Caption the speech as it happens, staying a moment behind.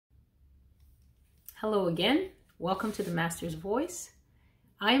Hello again. Welcome to the Master's Voice.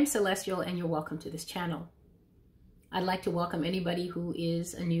 I am Celestial and you're welcome to this channel. I'd like to welcome anybody who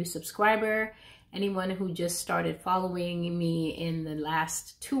is a new subscriber, anyone who just started following me in the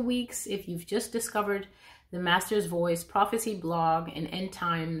last 2 weeks. If you've just discovered the Master's Voice Prophecy blog and End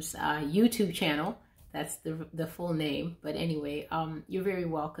Times YouTube channel, that's the full name. But anyway, you're very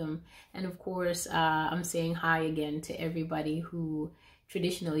welcome. And of course, I'm saying hi again to everybody who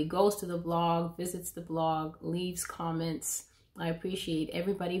traditionally goes to the blog, visits the blog, leaves comments. I appreciate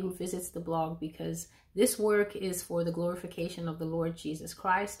everybody who visits the blog because this work is for the glorification of the Lord Jesus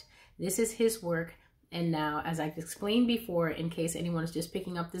Christ. This is his work. And now, as I've explained before, in case anyone is just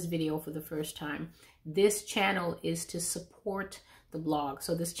picking up this video for the first time, this channel is to support the blog.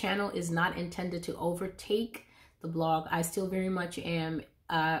 So this channel is not intended to overtake the blog. I still very much am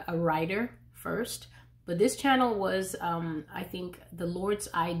a writer first. But this channel was, I think, the Lord's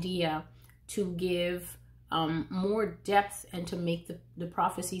idea to give more depth and to make the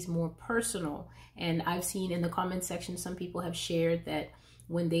prophecies more personal. And I've seen in the comment section, some people have shared that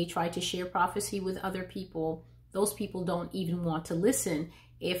when they try to share prophecy with other people, those people don't even want to listen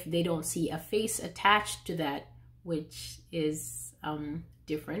if they don't see a face attached to that, which is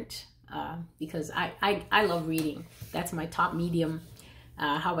different because I love reading. That's my top medium.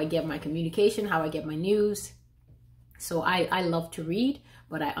 How I get my communication, how I get my news. So I love to read,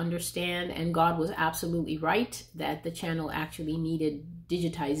 but I understand, and God was absolutely right that the channel actually needed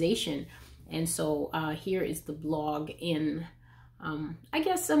digitization. And so here is the blog in, I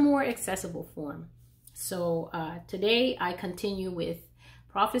guess, a more accessible form. So today I continue with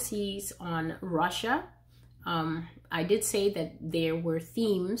prophecies on Russia. I did say that there were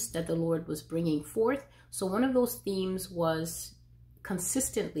themes that the Lord was bringing forth. So one of those themes was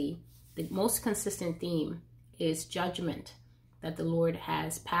consistently, the most consistent theme is judgment, that the Lord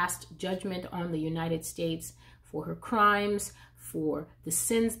has passed judgment on the United States for her crimes, for the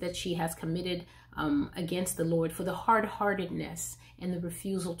sins that she has committed against the Lord, for the hard-heartedness and the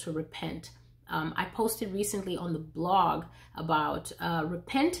refusal to repent. I posted recently on the blog about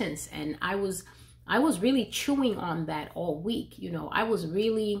repentance, and I was really chewing on that all week. You know, I was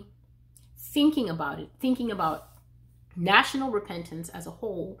really thinking about it, thinking about national repentance as a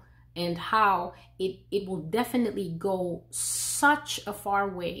whole, and how it will definitely go such a far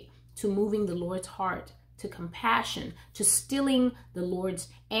way to moving the Lord's heart, to compassion, to stilling the Lord's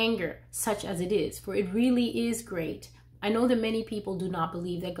anger, such as it is, for it really is great. I know that many people do not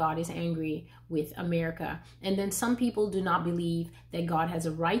believe that God is angry with America, and then some people do not believe that God has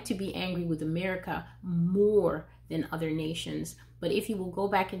a right to be angry with America more than other nations. But if you will go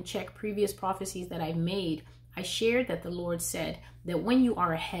back and check previous prophecies that I've made, I shared that the Lord said that when you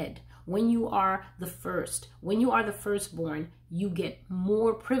are ahead, when you are the first, when you are the firstborn, you get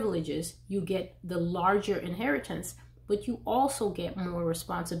more privileges, you get the larger inheritance, but you also get more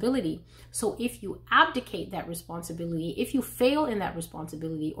responsibility. So if you abdicate that responsibility, if you fail in that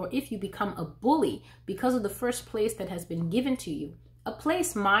responsibility, or if you become a bully because of the first place that has been given to you, a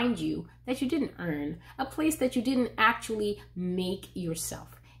place, mind you, that you didn't earn, a place that you didn't actually make yourself.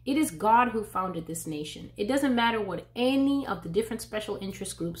 It is God who founded this nation. It doesn't matter what any of the different special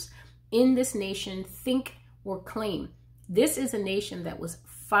interest groups in this nation think or claim. This is a nation that was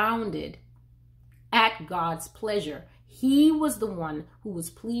founded at God's pleasure. He was the one who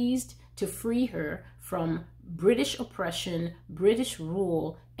was pleased to free her from British oppression, British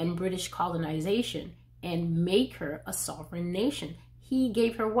rule, and British colonization and make her a sovereign nation. He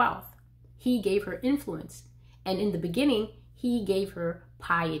gave her wealth. He gave her influence. And in the beginning, he gave her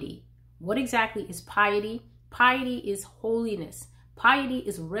piety. What exactly is piety? Piety is holiness. Piety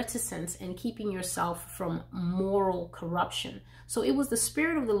is reticence and keeping yourself from moral corruption. So it was the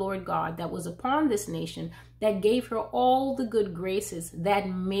Spirit of the Lord God that was upon this nation that gave her all the good graces that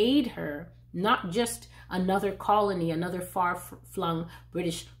made her not just another colony, another far-flung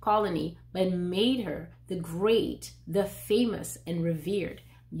British colony, but made her the great, the famous, and revered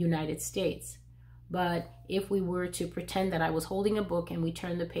United States. But if we were to pretend that I was holding a book and we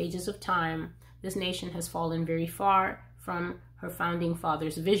turn the pages of time, this nation has fallen very far from her founding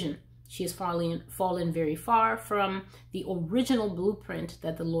father's vision. She has fallen very far from the original blueprint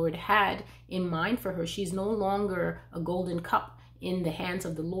that the Lord had in mind for her. She's no longer a golden cup in the hands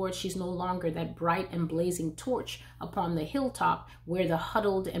of the Lord. She's no longer that bright and blazing torch upon the hilltop where the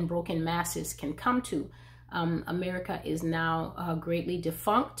huddled and broken masses can come to. America is now greatly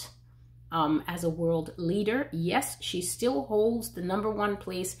defunct. As a world leader. Yes, she still holds the #1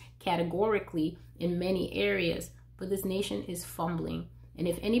 place categorically in many areas, but this nation is fumbling. And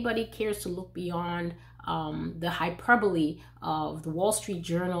if anybody cares to look beyond the hyperbole of the Wall Street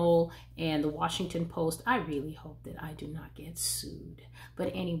Journal and the Washington Post. I really hope that I do not get sued.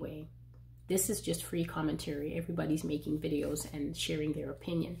 But anyway, this is just free commentary. Everybody's making videos and sharing their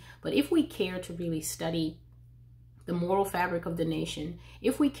opinion. But if we care to really study the moral fabric of the nation,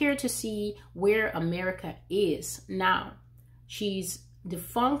 if we care to see where America is now, she's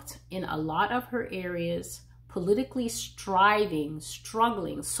defunct in a lot of her areas, politically striving,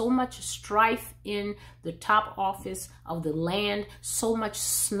 struggling, so much strife in the top office of the land, so much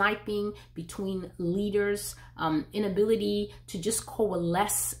sniping between leaders, inability to just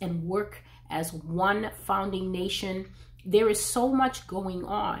coalesce and work as one founding nation. There is so much going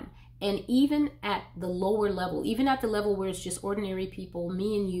on. And even at the lower level, even at the level where it's just ordinary people,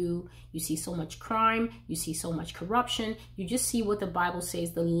 me and you see so much crime, you see so much corruption, you just see what the Bible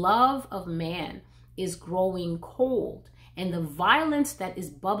says. The love of man is growing cold. And the violence that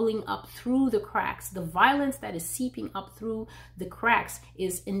is bubbling up through the cracks, the violence that is seeping up through the cracks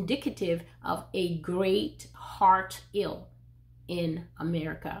is indicative of a great heart ill in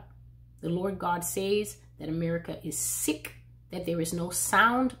America. The Lord God says that America is sick, that there is no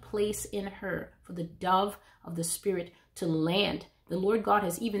sound place in her for the dove of the Spirit to land. The Lord God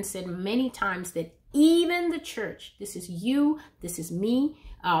has even said many times that even the church, this is you, this is me,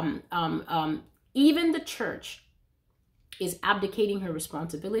 even the church is abdicating her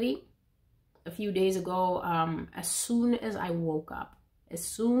responsibility. A few days ago, as soon as I woke up,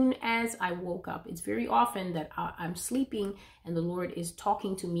 it's very often that I'm sleeping and the Lord is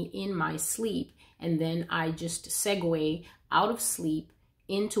talking to me in my sleep. And then I just segue out of sleep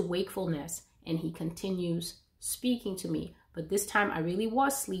into wakefulness, and he continues speaking to me. But this time I really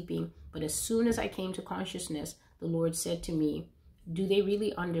was sleeping. But as soon as I came to consciousness, the Lord said to me, do they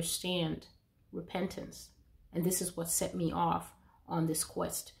really understand repentance? And this is what set me off on this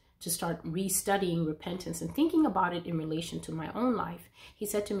quest to start restudying repentance and thinking about it in relation to my own life. He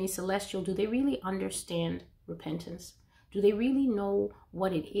said to me, Celestial, do they really understand repentance? Do they really know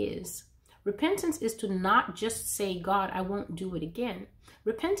what it is? Repentance is to not just say, God, I won't do it again.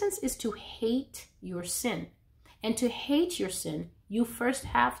 Repentance is to hate your sin. And to hate your sin, you first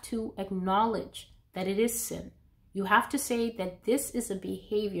have to acknowledge that it is sin. You have to say that this is a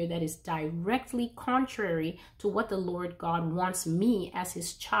behavior that is directly contrary to what the Lord God wants me as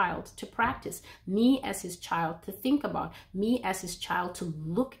his child to practice, me as his child to think about, me as his child to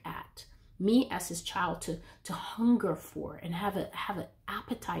look at, me as his child to hunger for and have an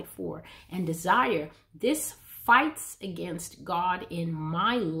appetite for and desire. This fights against God in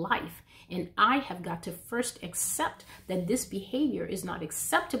my life. And I have got to first accept that this behavior is not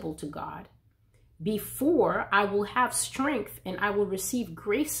acceptable to God before I will have strength and I will receive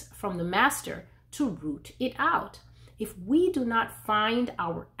grace from the Master to root it out. If we do not find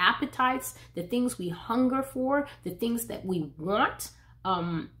our appetites, the things we hunger for, the things that we want,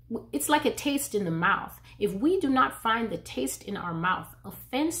 it's like a taste in the mouth. If we do not find the taste in our mouth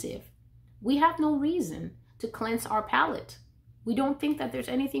offensive, we have no reason to cleanse our palate. We don't think that there's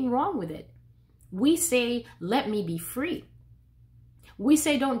anything wrong with it. We say, let me be free. We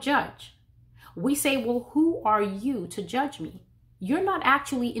say, don't judge. We say, well, who are you to judge me? You're not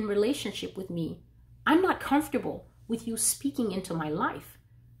actually in relationship with me. I'm not comfortable with you speaking into my life.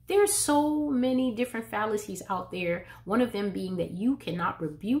 There's so many different fallacies out there. One of them being that you cannot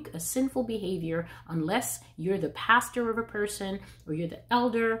rebuke a sinful behavior unless you're the pastor of a person, or you're the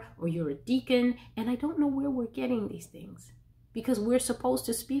elder, or you're a deacon. And I don't know where we're getting these things, because we're supposed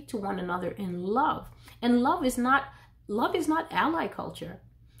to speak to one another in love. And love is not ally culture.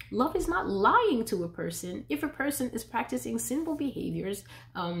 Love is not lying to a person. If a person is practicing sinful behaviors,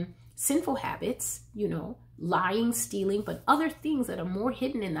 sinful habits, lying, stealing, but other things that are more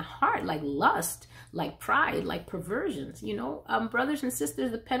hidden in the heart, like lust, like pride, like perversions, brothers and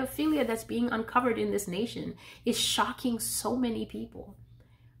sisters, the pedophilia that's being uncovered in this nation is shocking so many people.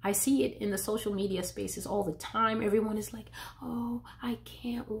 I see it in the social media spaces all the time. Everyone is like, oh, I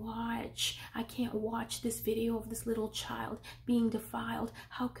can't watch this video of this little child being defiled.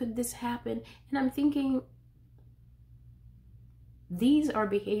 How could this happen? And I'm thinking, these are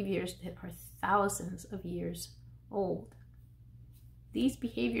behaviors that are thousands of years old. These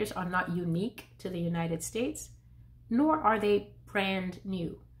behaviors are not unique to the United States, nor are they brand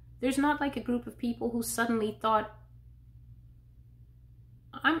new. There's not like a group of people who suddenly thought,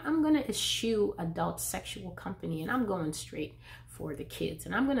 I'm going to eschew adult sexual company and I'm going straight for the kids.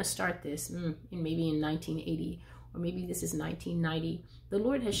 And I'm going to start this maybe in 1980, or maybe this is 1990. The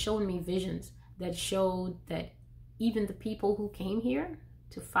Lord has shown me visions that showed that even the people who came here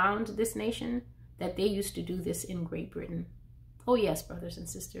to found this nation, that they used to do this in Great Britain. Oh yes, brothers and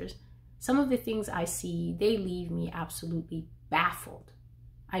sisters. Some of the things I see, they leave me absolutely baffled.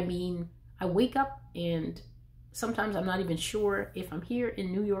 I mean, I wake up and sometimes I'm not even sure if I'm here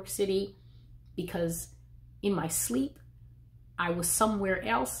in New York City, because in my sleep, I was somewhere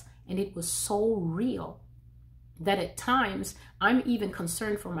else, and it was so real that at times I'm even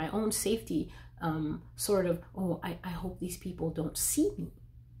concerned for my own safety, sort of, oh, I hope these people don't see me.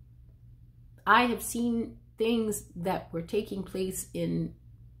 I have seen things that were taking place in,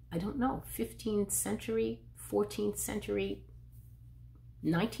 I don't know, 15th century, 14th century,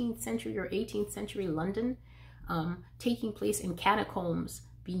 19th century or 18th century London, taking place in catacombs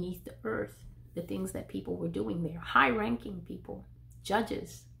beneath the earth, the things that people were doing there, high-ranking people,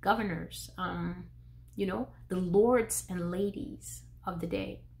 judges, governors, you know, the lords and ladies of the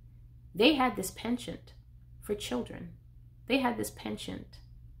day. They had this penchant for children. They had this penchant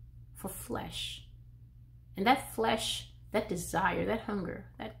for flesh. And that flesh, that desire, that hunger,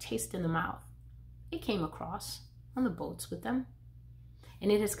 that taste in the mouth, it came across on the boats with them.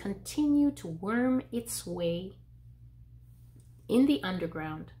 And it has continued to worm its way in the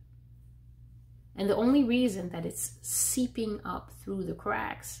underground. And the only reason that it's seeping up through the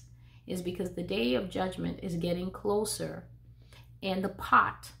cracks is because the day of judgment is getting closer, and the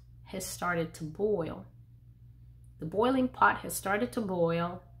pot has started to boil. The boiling pot has started to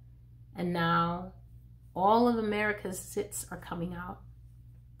boil, and now all of America's zits are coming out.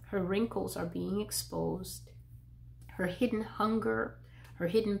 Her wrinkles are being exposed. Her hidden hunger, her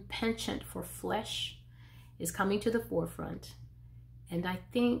hidden penchant for flesh is coming to the forefront. And I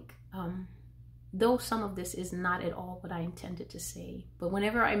think, though some of this is not at all what I intended to say, but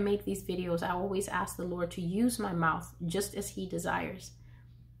whenever I make these videos, I always ask the Lord to use my mouth just as He desires.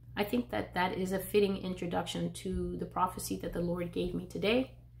 I think that that is a fitting introduction to the prophecy that the Lord gave me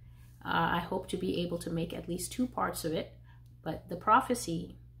today. I hope to be able to make at least 2 parts of it, but the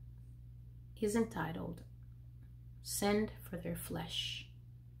prophecy is entitled, "Send for Their Flesh."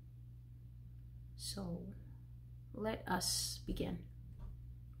 So let us begin.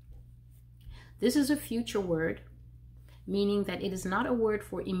 This is a future word, meaning that it is not a word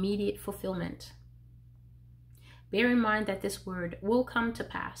for immediate fulfillment. Bear in mind that this word will come to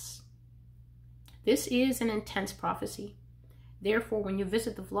pass. This is an intense prophecy. Therefore, when you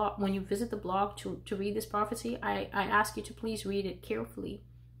visit the blog to read this prophecy, I ask you to please read it carefully,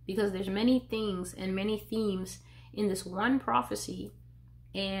 because there's many things and many themes in this one prophecy,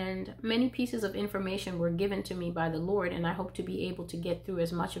 and many pieces of information were given to me by the Lord, and I hope to be able to get through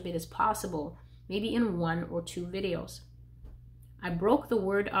as much of it as possible, maybe in 1 or 2 videos. I broke the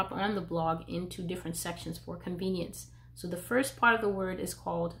word up on the blog into different sections for convenience. So the first part of the word is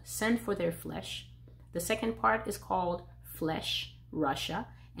called "Send for Their Flesh." The second part is called "Flesh Russia."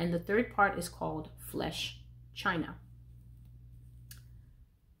 And the third part is called "Flesh China."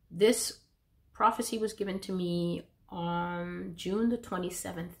 This prophecy was given to me on June the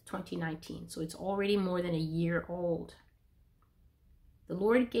 27th, 2019. So it's already more than a year old. The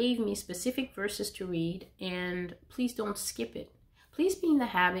Lord gave me specific verses to read, and please don't skip it. Please be in the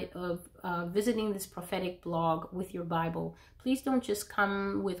habit of visiting this prophetic blog with your Bible. Please don't just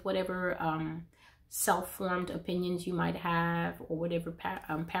come with whatever self-formed opinions you might have, or whatever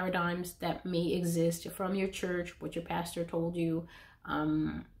paradigms that may exist from your church, what your pastor told you.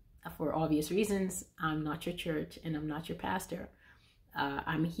 For obvious reasons, I'm not your church and I'm not your pastor.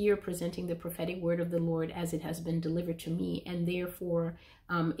 I'm here presenting the prophetic word of the Lord as it has been delivered to me, and therefore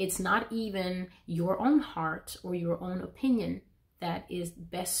it's not even your own heart or your own opinion that is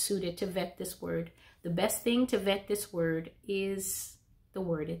best suited to vet this word. The best thing to vet this word is the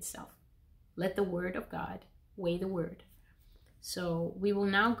word itself. Let the word of God weigh the word. So we will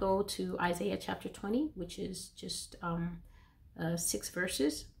now go to Isaiah chapter 20, which is just 6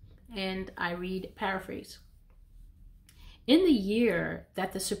 verses, and I read paraphrase. In the year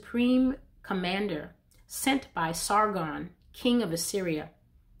that the supreme commander, sent by Sargon, king of Assyria,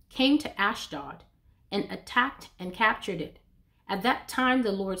 came to Ashdod and attacked and captured it, at that time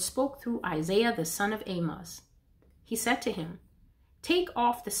the Lord spoke through Isaiah the son of Amos. He said to him, "Take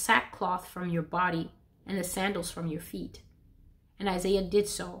off the sackcloth from your body and the sandals from your feet." And Isaiah did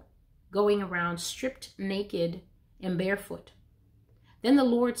so, going around stripped naked and barefoot. Then the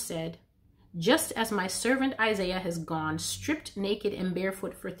Lord said, "Just as my servant Isaiah has gone stripped naked and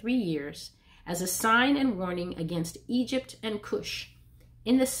barefoot for 3 years, as a sign and warning against Egypt and Cush,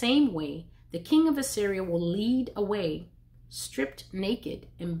 in the same way the king of Assyria will lead away, stripped naked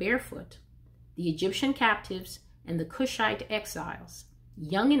and barefoot, the Egyptian captives and the Cushite exiles,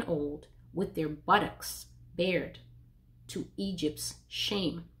 young and old, with their buttocks bared, to Egypt's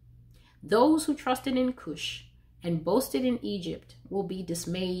shame. Those who trusted in Cush and boasted in Egypt will be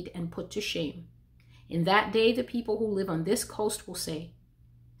dismayed and put to shame. In that day, the people who live on this coast will say,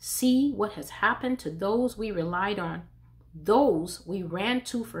 see what has happened to those we relied on, those we ran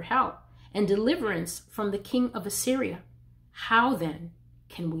to for help and deliverance from the king of Assyria. How then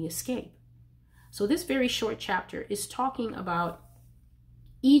can we escape? So this very short chapter is talking about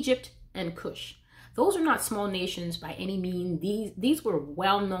Egypt and Cush. Those are not small nations by any means. These were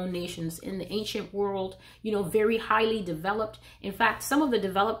well-known nations in the ancient world, very highly developed. In fact, some of the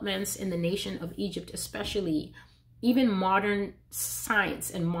developments in the nation of Egypt, especially, even modern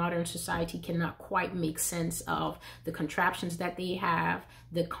science and modern society cannot quite make sense of the contraptions that they have,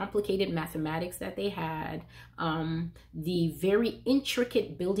 the complicated mathematics that they had, the very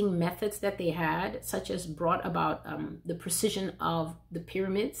intricate building methods that they had, such as brought about the precision of the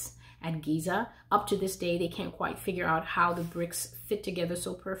pyramids at Giza. Up to this day, they can't quite figure out how the bricks fit together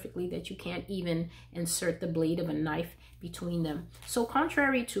so perfectly that you can't even insert the blade of a knife between them. So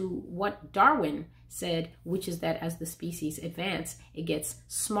contrary to what Darwin said, which is that as the species advance, it gets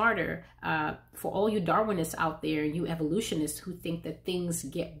smarter. For all you Darwinists out there, you evolutionists who think that things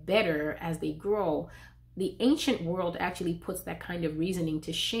get better as they grow, the ancient world actually puts that kind of reasoning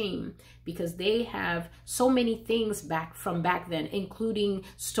to shame, because they have so many things back then, including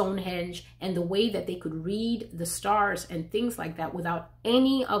Stonehenge and the way that they could read the stars and things like that without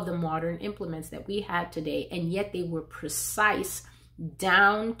any of the modern implements that we had today. And yet they were precise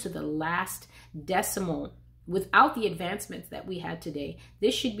down to the last decimal without the advancements that we had today.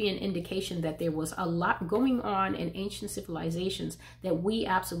 This should be an indication that there was a lot going on in ancient civilizations that we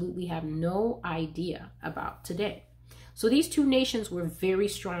absolutely have no idea about today. So these two nations were very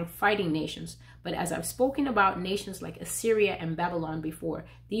strong fighting nations. But as I've spoken about nations like Assyria and Babylon before,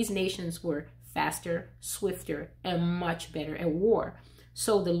 these nations were faster, swifter, and much better at war.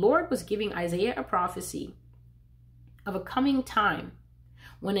 So the Lord was giving Isaiah a prophecy of a coming time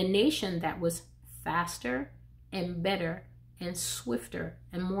when a nation that was faster and better and swifter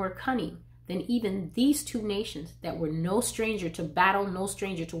and more cunning than even these two nations that were no stranger to battle, no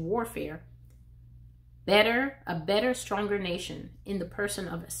stranger to warfare, a better, stronger nation in the person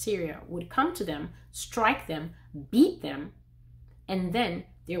of Assyria would come to them, strike them, beat them. And then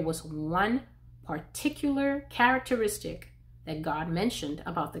there was one particular characteristic that God mentioned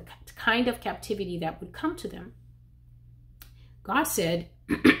about the kind of captivity that would come to them. God said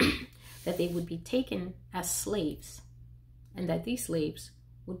that they would be taken as slaves, and that these slaves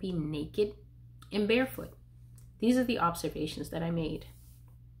would be naked and barefoot. These are the observations that I made.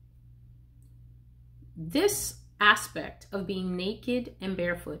 This aspect of being naked and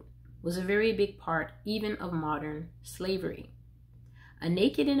barefoot was a very big part even of modern slavery. A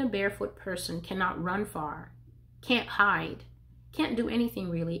naked and a barefoot person cannot run far, can't hide, can't do anything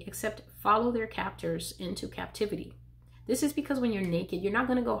really except follow their captors into captivity. This is because when you're naked, you're not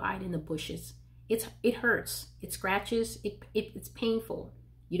going to go hide in the bushes. It hurts, it scratches, it's painful.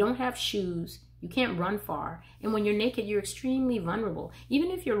 You don't have shoes, you can't run far. And when you're naked, you're extremely vulnerable.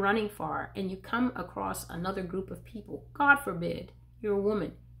 Even if you're running far and you come across another group of people, God forbid, you're a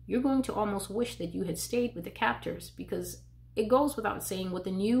woman, you're going to almost wish that you had stayed with the captors, because it goes without saying what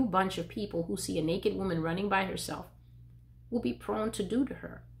the new bunch of people who see a naked woman running by herself will be prone to do to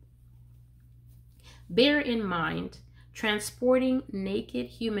her. Bear in mind, transporting naked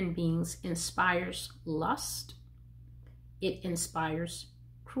human beings inspires lust. It inspires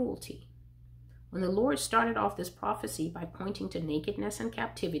cruelty. When the Lord started off this prophecy by pointing to nakedness and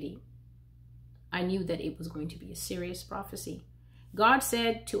captivity, I knew that it was going to be a serious prophecy. God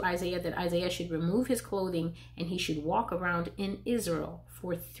said to Isaiah that Isaiah should remove his clothing and he should walk around in Israel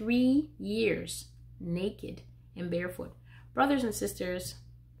for 3 years, naked and barefoot. Brothers and sisters,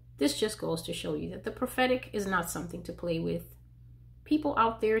 this just goes to show you that the prophetic is not something to play with. People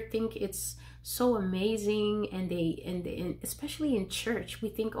out there think it's so amazing, and especially in church, we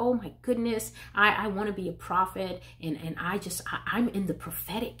think, oh my goodness, I want to be a prophet, and I'm in the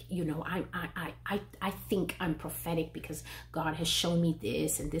prophetic, I think I'm prophetic because God has shown me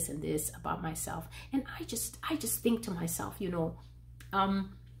this and this and this about myself. And I just think to myself,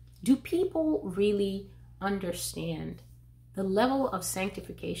 do people really understand the level of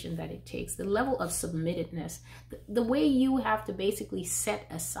sanctification that it takes, the level of submittedness, the way you have to basically set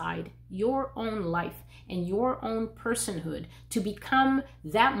aside your own life and your own personhood to become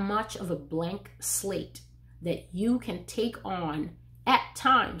that much of a blank slate that you can take on at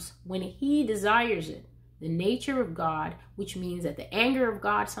times when he desires it, the nature of God, which means that the anger of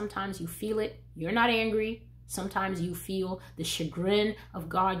God, sometimes you feel it, you're not angry. Sometimes you feel the chagrin of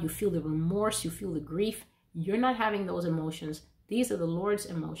God, you feel the remorse, you feel the grief. You're not having those emotions. These are the Lord's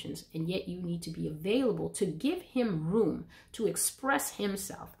emotions, and yet you need to be available to give him room to express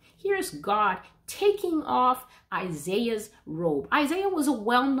himself. Here's God taking off Isaiah's robe. Isaiah was a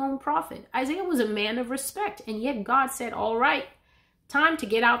well-known prophet. Isaiah was a man of respect, and yet God said, all right, time to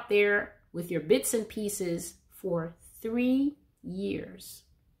get out there with your bits and pieces for 3 years.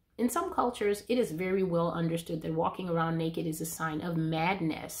 In some cultures, it is very well understood that walking around naked is a sign of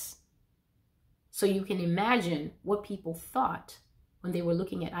madness. So you can imagine what people thought when they were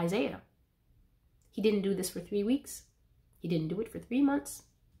looking at Isaiah. He didn't do this for 3 weeks. He didn't do it for 3 months.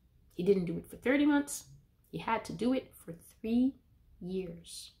 He didn't do it for 30 months. He had to do it for 3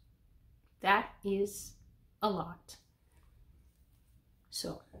 years. That is a lot.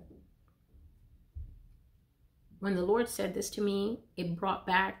 So when the Lord said this to me, it brought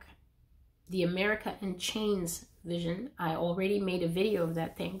back the America in Chains vision. I already made a video of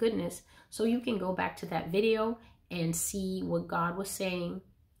that, thank goodness. So you can go back to that video and see what God was saying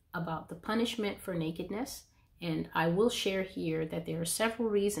about the punishment for nakedness. And I will share here that there are several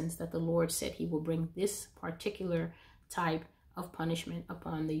reasons that the Lord said he will bring this particular type of punishment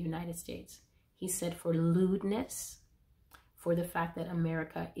upon the United States. He said for lewdness, for the fact that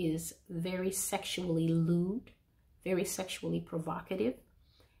America is very sexually lewd, very sexually provocative.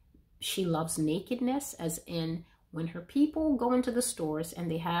 She loves nakedness, as in when her people go into the stores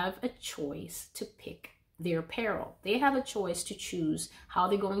and they have a choice to pick their apparel. They have a choice to choose how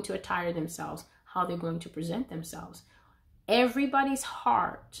they're going to attire themselves, how they're going to present themselves. Everybody's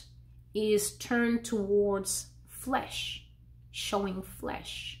heart is turned towards flesh, showing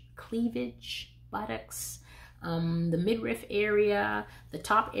flesh, cleavage, buttocks, the midriff area, the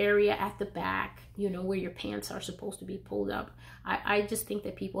top area at the back, you know, where your pants are supposed to be pulled up. I just think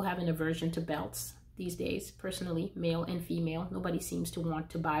that people have an aversion to belts these days, personally, male and female. Nobody seems to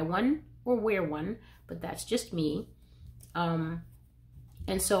want to buy one or wear one, but that's just me. And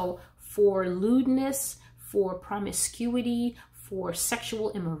so for lewdness, for promiscuity, for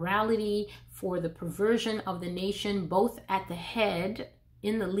sexual immorality, for the perversion of the nation, both at the head,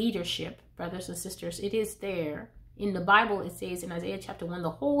 in the leadership, brothers and sisters, it is there. In the Bible, it says in Isaiah chapter 1,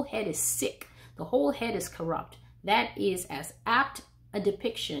 the whole head is sick. The whole head is corrupt. That is as apt a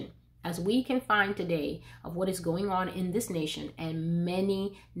depiction as we can find today of what is going on in this nation and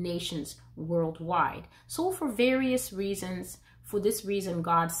many nations worldwide. So for various reasons, for this reason,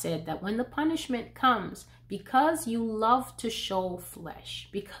 God said that when the punishment comes, because you love to show flesh,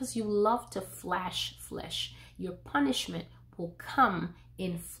 because you love to flash flesh, your punishment will come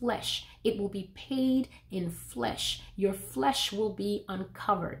in flesh. It will be paid in flesh. Your flesh will be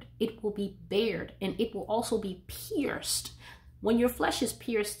uncovered. It will be bared, and it will also be pierced. When your flesh is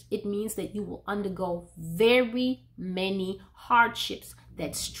pierced, it means that you will undergo very many hardships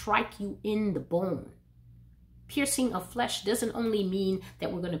that strike you in the bone. Piercing of flesh doesn't only mean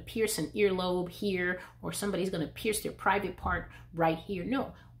that we're going to pierce an earlobe here, or somebody's going to pierce their private part right here.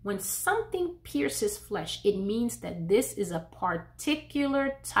 No. When something pierces flesh, it means that this is a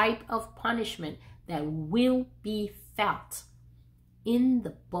particular type of punishment that will be felt in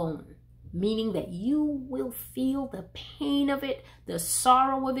the bone, meaning that you will feel the pain of it, the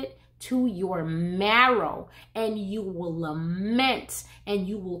sorrow of it to your marrow, and you will lament, and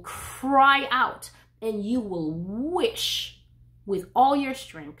you will cry out, and you will wish with all your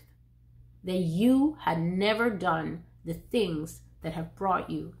strength that you had never done the things that have brought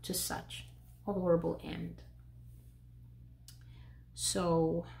you to such a horrible end.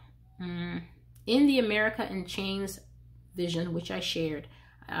 So in the America in Chains vision, which I shared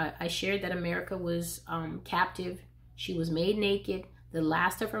that America was captive. She was made naked. The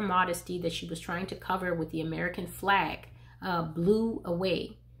last of her modesty that she was trying to cover with the American flag blew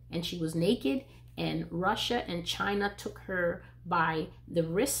away, and she was naked, and Russia and China took her by the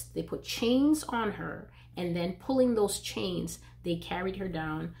wrist. They put chains on her, and then pulling those chains, they carried her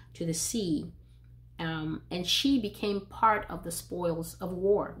down to the sea. And she became part of the spoils of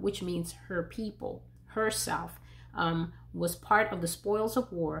war, which means her people, herself, was part of the spoils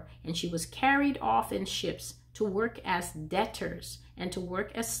of war, and she was carried off in ships to work as debtors and to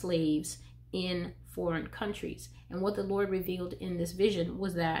work as slaves in foreign countries. And what the Lord revealed in this vision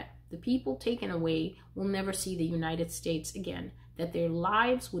was that the people taken away will never see the United States again, that their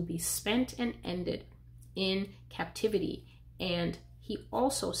lives would be spent and ended in captivity. And he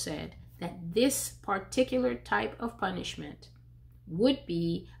also said that this particular type of punishment would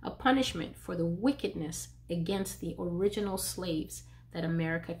be a punishment for the wickedness against the original slaves that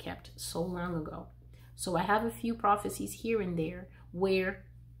America kept so long ago. So I have a few prophecies here and there where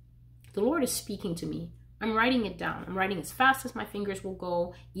the Lord is speaking to me I'm writing it down. I'm writing as fast as my fingers will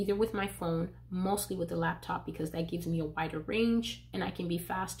go, either with my phone, mostly with the laptop, because that gives me a wider range and I can be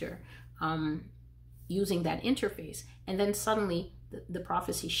faster using that interface. And then suddenly the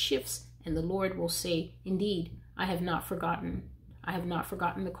prophecy shifts and the Lord will say, indeed, I have not forgotten. I have not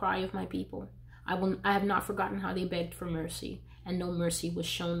forgotten the cry of my people. I have not forgotten how they begged for mercy, and no mercy was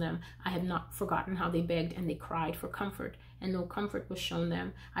shown them. I have not forgotten how they begged and they cried for comfort, and no comfort was shown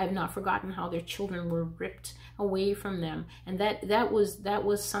them. I have not forgotten how their children were ripped away from them. And that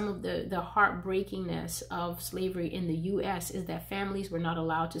was some of the heartbreakingness of slavery in the U.S. is that families were not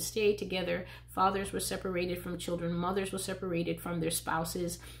allowed to stay together. Fathers were separated from children. Mothers were separated from their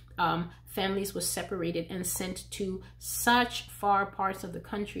spouses. Families were separated and sent to such far parts of the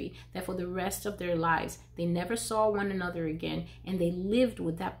country that for the rest of their lives, they never saw one another again, and they lived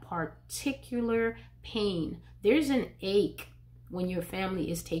with that particular pain. There's an ache when your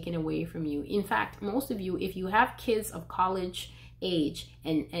family is taken away from you. In fact, most of you, if you have kids of college age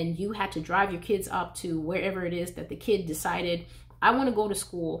and you had to drive your kids up to wherever it is that the kid decided, I want to go to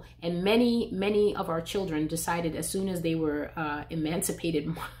school, and many of our children decided as soon as they were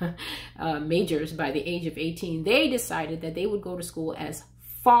emancipated majors by the age of 18, they decided that they would go to school as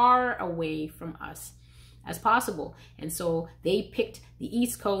far away from us as possible. And so they picked the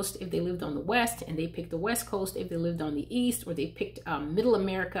East Coast if they lived on the West, and they picked the West Coast if they lived on the East, or they picked Middle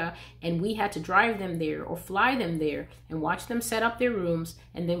America, and we had to drive them there or fly them there and watch them set up their rooms,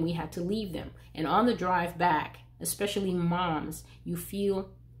 and then we had to leave them. And on the drive back, especially moms, you feel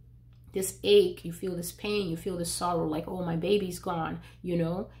this ache, you feel this pain, you feel this sorrow, like, oh, my baby's gone, you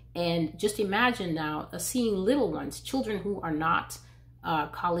know? And just imagine now seeing little ones, children who are not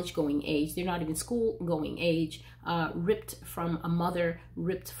college going age, they're not even school going age, ripped from a mother,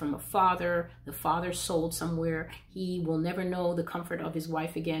 ripped from a father, the father sold somewhere. He will never know the comfort of his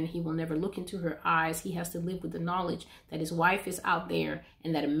wife again. He will never look into her eyes. He has to live with the knowledge that his wife is out there,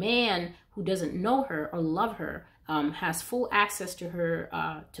 and that a man who doesn't know her or love her has full access to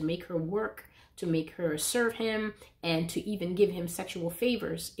her, to make her work, to make her serve him, and to even give him sexual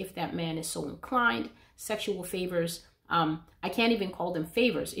favors if that man is so inclined. Sexual favors, I can't even call them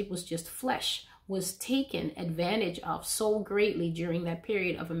favors. It was just flesh was taken advantage of so greatly during that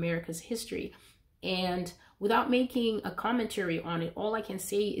period of America's history. And without making a commentary on it, all I can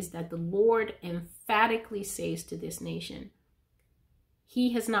say is that the Lord emphatically says to this nation,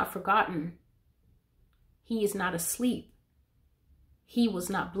 he has not forgotten. He is not asleep. He was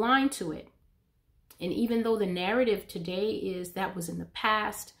not blind to it. And even though the narrative today is that was in the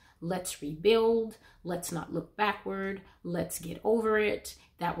past, let's rebuild, let's not look backward, let's get over it,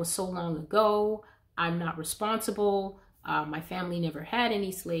 that was so long ago, I'm not responsible, my family never had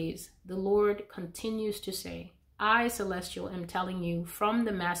any slaves, the Lord continues to say, I, Celestial, am telling you from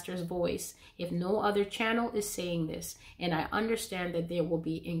the Master's voice, if no other channel is saying this, and I understand that there will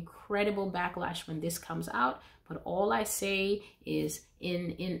be incredible backlash when this comes out, but all I say is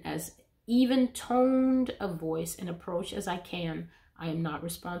in as even-toned a voice and approach as I can, I am not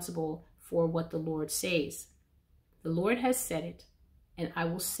responsible for what the Lord says. The Lord has said it, and I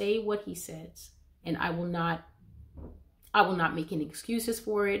will say what he says, and I will not make any excuses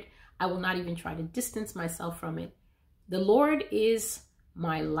for it. I will not even try to distance myself from it. The Lord is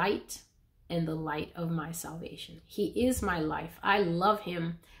my light and the light of my salvation. He is my life. I love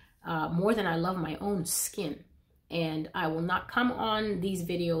him more than I love my own skin. And I will not come on these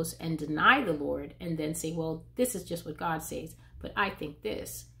videos and deny the Lord and then say, well, this is just what God says. But I think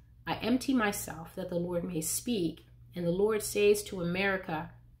this. I empty myself that the Lord may speak. And the Lord says to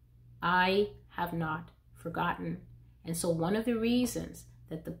America, I have not forgotten. And so one of the reasons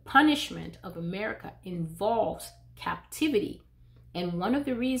that the punishment of America involves captivity, and one of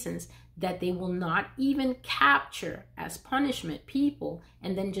the reasons that they will not even capture as punishment people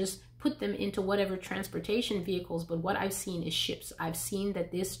and then just put them into whatever transportation vehicles, but what I've seen is ships. I've seen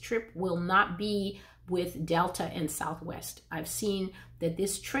that this trip will not be with Delta and Southwest. I've seen that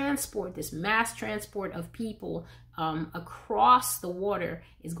this transport, this mass transport of people across the water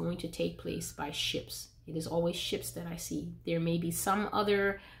is going to take place by ships. It is always ships that I see. There may be some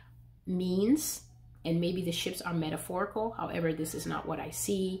other means, and maybe the ships are metaphorical. However, this is not what I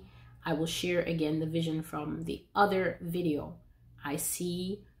see. I will share again the vision from the other video. I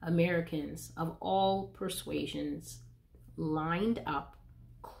see Americans of all persuasions lined up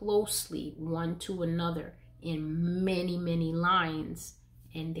closely one to another in many, many lines,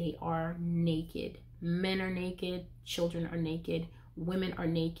 and they are naked. Men are naked, children are naked, women are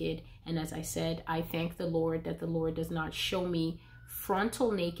naked. And as I said, I thank the Lord that the Lord does not show me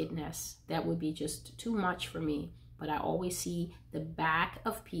frontal nakedness. That would be just too much for me. But I always see the back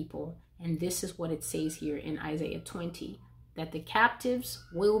of people, And this is what it says here in Isaiah 20, that the captives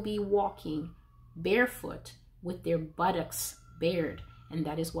will be walking barefoot with their buttocks bared. And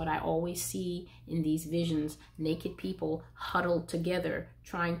that is what I always see in these visions. Naked people huddled together,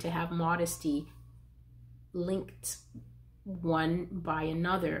 trying to have modesty linked one by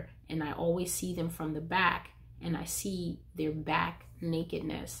another. And I always see them from the back, and I see their back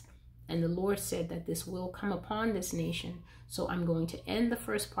nakedness. And the Lord said that this will come upon this nation. So I'm going to end the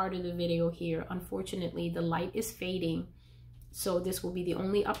first part of the video here. Unfortunately, the light is fading, so this will be the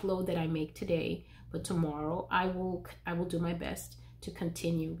only upload that I make today. But tomorrow I will do my best to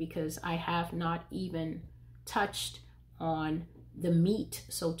continue, because I have not even touched on the meat,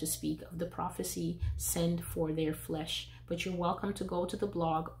 so to speak, of the prophecy, send for their flesh. But you're welcome to go to the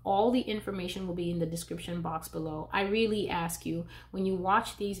blog. All the information will be in the description box below. I really ask you, when you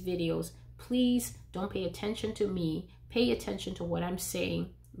watch these videos, please don't pay attention to me. Pay attention to what I'm saying.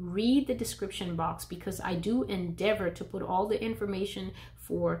 Read the description box, because I do endeavor to put all the information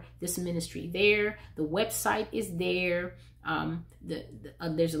for this ministry there. The website is there.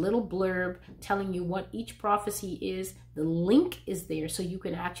 There's a little blurb telling you what each prophecy is. The link is there, so you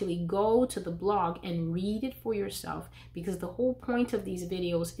can actually go to the blog and read it for yourself, because the whole point of these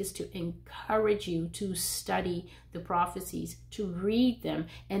videos is to encourage you to study the prophecies, to read them,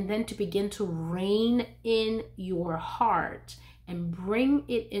 and then to begin to rein in your heart and bring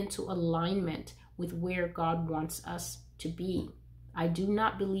it into alignment with where God wants us to be. I do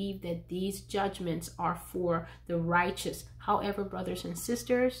not believe that these judgments are for the righteous. However, brothers and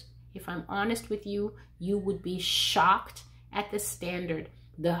sisters, if I'm honest with you, you would be shocked at the standard,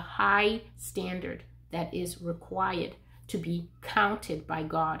 the high standard that is required to be counted by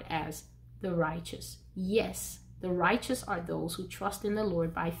God as the righteous. Yes, the righteous are those who trust in the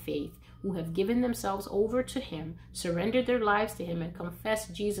Lord by faith, who have given themselves over to Him, surrendered their lives to Him, and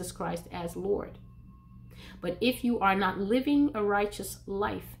confessed Jesus Christ as Lord. But if you are not living a righteous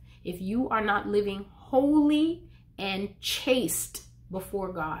life, if you are not living holy and chaste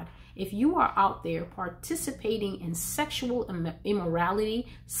before God, if you are out there participating in sexual immorality,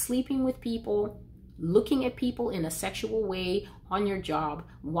 sleeping with people, looking at people in a sexual way on your job,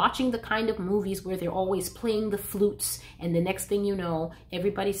 watching the kind of movies where they're always playing the flutes, and the next thing you know,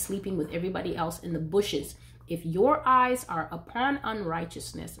 everybody's sleeping with everybody else in the bushes. If your eyes are upon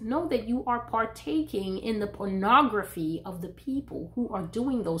unrighteousness, know that you are partaking in the pornography of the people who are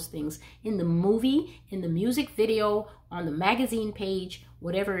doing those things in the movie, in the music video, on the magazine page,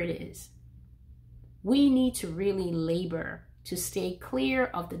 whatever it is. We need to really labor to stay clear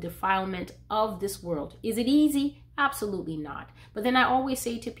of the defilement of this world. Is it easy? Absolutely not. But then I always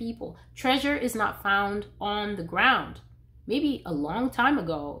say to people, treasure is not found on the ground. Maybe a long time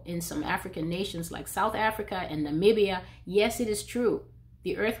ago in some African nations like South Africa and Namibia, yes, it is true.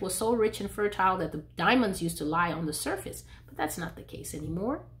 The earth was so rich and fertile that the diamonds used to lie on the surface, but that's not the case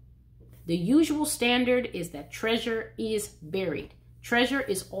anymore. The usual standard is that treasure is buried. Treasure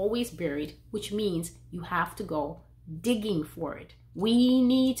is always buried, which means you have to go digging for it. We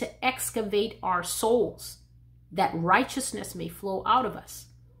need to excavate our souls, that righteousness may flow out of us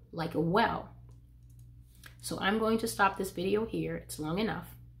like a well. So I'm going to stop this video here. It's long enough.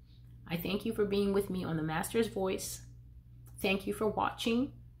 I thank you for being with me on the Master's Voice. Thank you for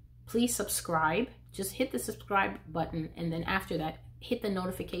watching. Please subscribe. Just hit the subscribe button, and then after that, hit the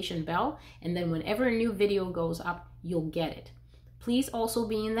notification bell, and then whenever a new video goes up, you'll get it. Please also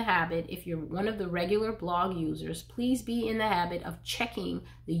be in the habit, if you're one of the regular blog users, please be in the habit of checking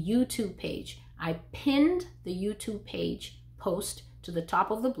the YouTube page. I pinned the YouTube page post to the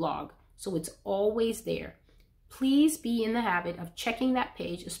top of the blog, so it's always there. Please be in the habit of checking that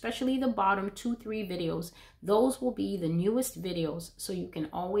page, especially the bottom 2-3 videos. Those will be the newest videos, so you can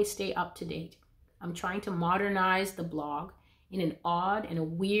always stay up to date. I'm trying to modernize the blog in an odd and a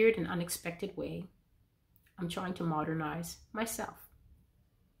weird and unexpected way. I'm trying to modernize myself.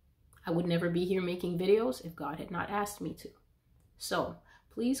 I would never be here making videos if God had not asked me to. So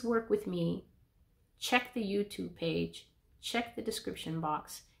please work with me. Check the YouTube page. Check the description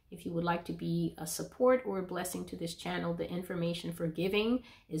box. If you would like to be a support or a blessing to this channel, the information for giving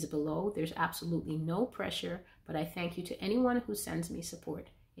is below. There's absolutely no pressure, but I thank you to anyone who sends me support.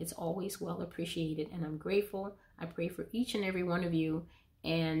 It's always well appreciated, and I'm grateful. I pray for each and every one of you,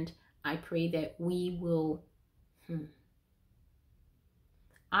 and I pray that we will,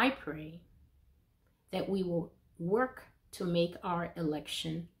 I pray that we will work to make our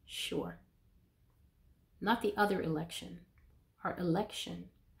election sure. Not the other election, our election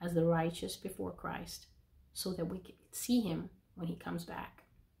as the righteous before Christ, so that we can see Him when He comes back.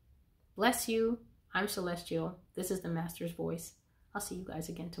 Bless you. I'm Celestial. This is the Master's Voice. I'll see you guys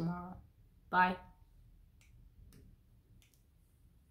again tomorrow. Bye.